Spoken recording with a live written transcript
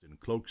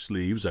cloak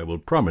sleeves, I will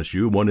promise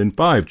you 1 in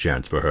 5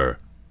 chance for her,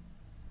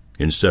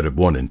 instead of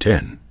 1 in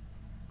 10.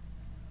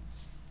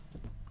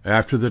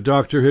 After the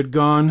doctor had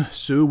gone,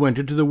 Sue went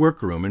into the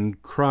workroom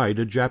and cried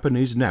a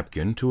Japanese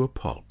napkin to a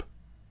pulp.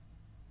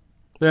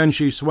 Then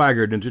she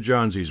swaggered into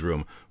Johnsy's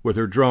room, with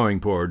her drawing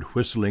board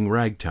whistling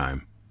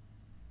ragtime.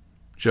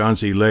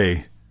 Johnsy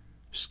lay,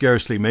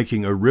 scarcely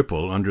making a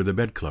ripple under the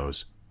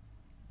bedclothes,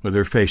 with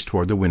her face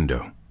toward the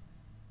window.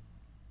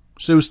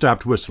 Sue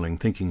stopped whistling,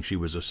 thinking she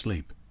was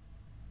asleep.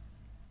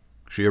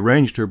 She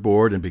arranged her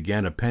board and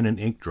began a pen and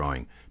ink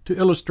drawing to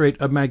illustrate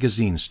a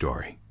magazine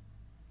story.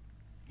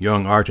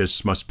 Young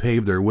artists must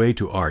pave their way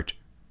to art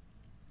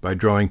by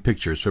drawing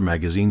pictures for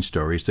magazine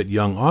stories that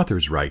young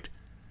authors write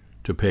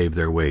to pave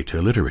their way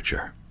to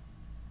literature.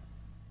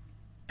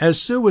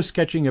 As Sue was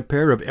sketching a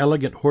pair of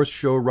elegant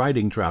horse-show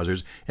riding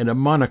trousers and a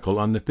monocle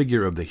on the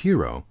figure of the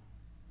hero,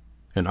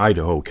 an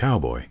Idaho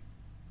cowboy,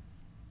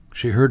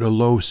 she heard a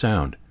low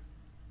sound,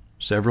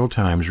 several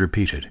times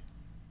repeated.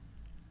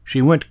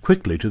 She went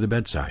quickly to the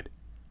bedside.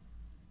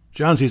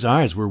 Johnsy's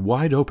eyes were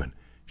wide open.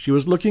 She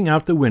was looking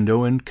out the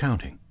window and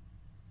counting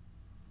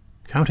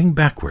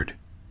backward.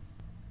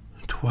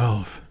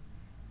 12,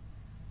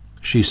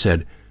 she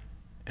said,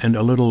 and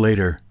a little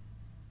later,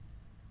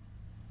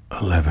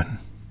 11,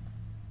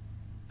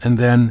 and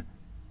then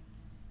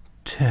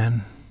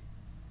 10,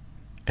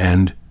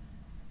 and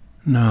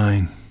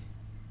 9,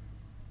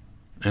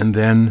 and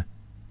then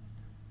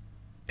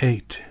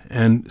 8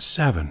 and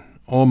 7,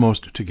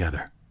 almost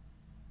together.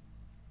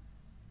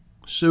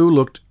 Sue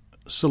looked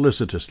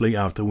solicitously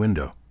out the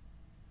window.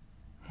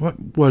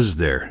 What was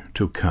there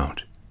to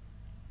count?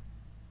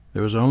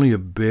 There was only a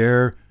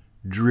bare,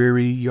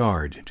 dreary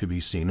yard to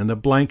be seen, and the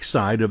blank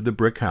side of the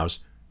brick house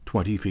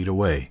 20 feet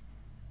away.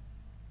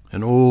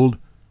 An old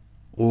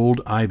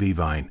ivy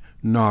vine,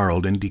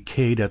 gnarled and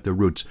decayed at the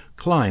roots,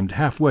 climbed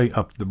halfway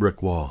up the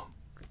brick wall.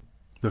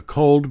 The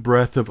cold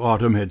breath of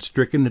autumn had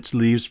stricken its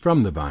leaves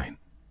from the vine,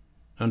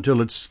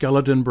 until its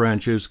skeleton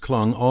branches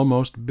clung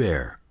almost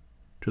bare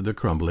to the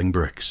crumbling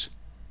bricks.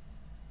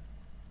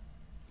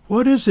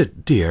 "What is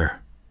it,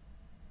 dear?"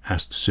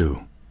 asked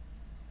Sue.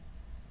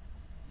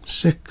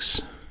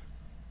 6,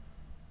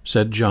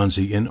 said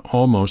Johnsy in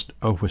almost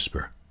a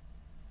whisper.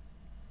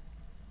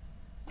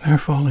 They're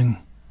falling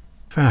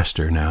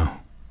faster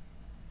now.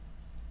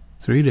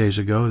 3 days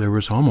ago there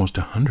was almost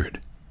 100.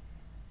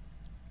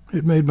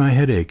 It made my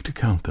head ache to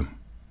count them.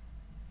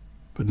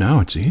 But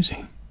now it's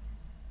easy.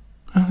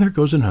 Oh, there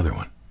goes another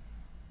one.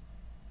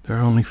 There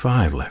are only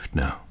 5 left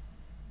now.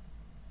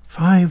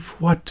 5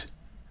 what,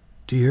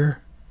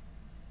 dear?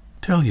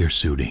 Tell your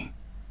Sudie.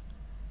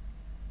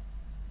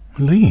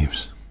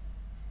 Leaves.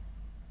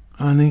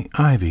 On the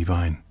ivy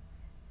vine.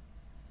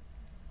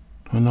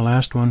 When the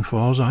last one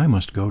falls, I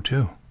must go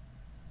too.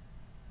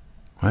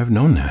 I've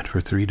known that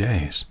for 3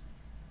 days.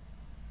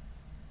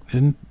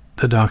 Didn't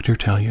the doctor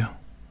tell you?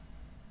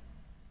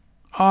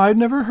 I'd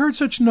never heard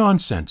such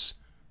nonsense,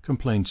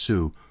 complained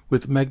Sue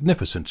with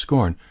magnificent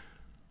scorn.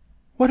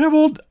 What have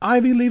old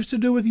ivy leaves to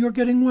do with your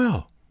getting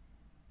well?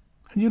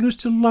 And you used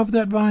to love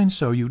that vine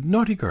so, you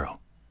naughty girl.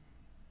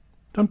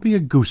 Don't be a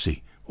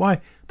goosey. Why,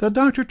 the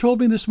doctor told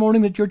me this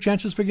morning that your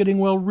chances for getting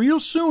well real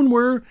soon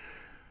were...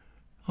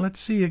 Let's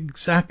see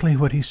exactly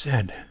what he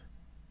said.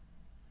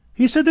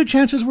 He said the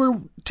chances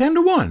were 10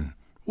 to 1.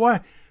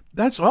 Why,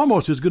 that's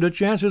almost as good a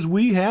chance as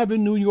we have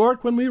in New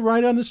York when we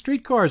ride on the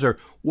streetcars or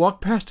walk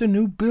past a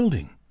new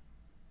building.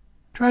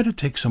 Try to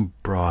take some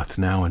broth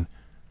now and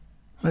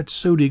let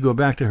Sudie go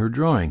back to her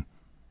drawing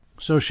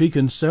so she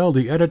can sell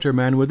the editor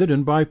man with it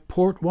and buy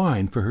port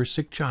wine for her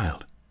sick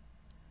child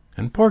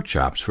and pork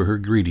chops for her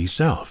greedy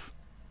self.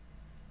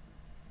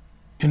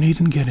 You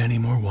needn't get any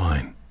more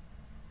wine,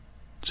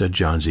 said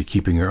Johnsy,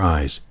 keeping her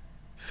eyes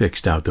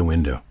fixed out the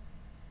window.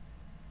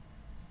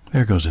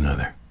 There goes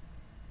another.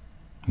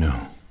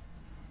 No,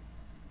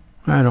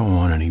 I don't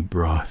want any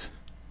broth.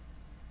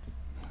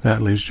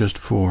 That leaves just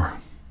 4.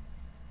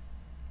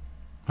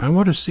 I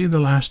want to see the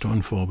last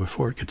one fall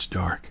before it gets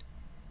dark.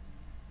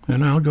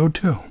 And I'll go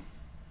too.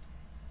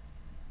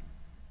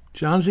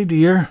 Johnsy,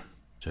 dear,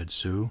 said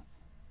Sue,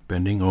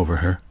 bending over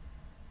her,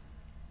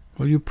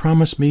 will you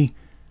promise me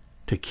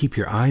to keep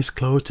your eyes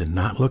closed and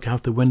not look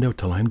out the window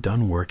till I'm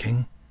done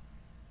working?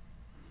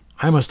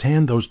 I must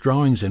hand those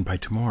drawings in by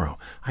tomorrow.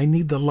 I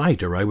need the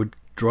light, or I would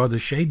draw the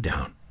shade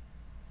down.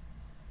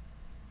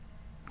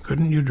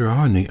 Couldn't you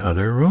draw in the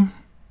other room?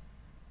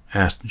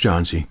 Asked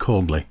Johnsy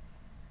coldly.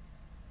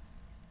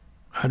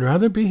 I'd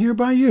rather be here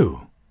by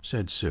you,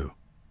 said Sue.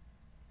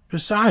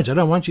 Besides, I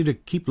don't want you to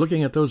keep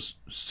looking at those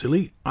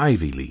silly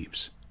ivy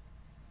leaves.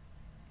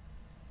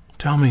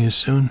 Tell me as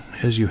soon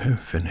as you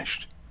have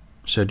finished,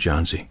 said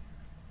Johnsy,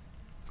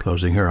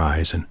 closing her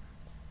eyes and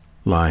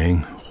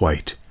lying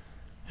white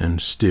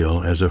and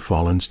still as a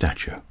fallen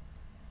statue.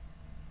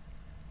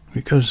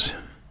 Because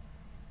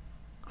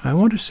I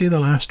want to see the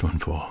last one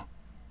fall.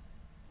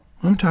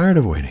 I'm tired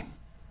of waiting.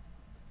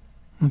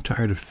 I'm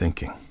tired of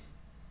thinking.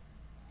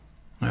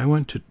 I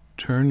want to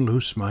turn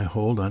loose my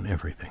hold on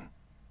everything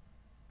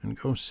and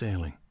go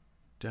sailing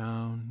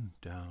down,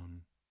 down.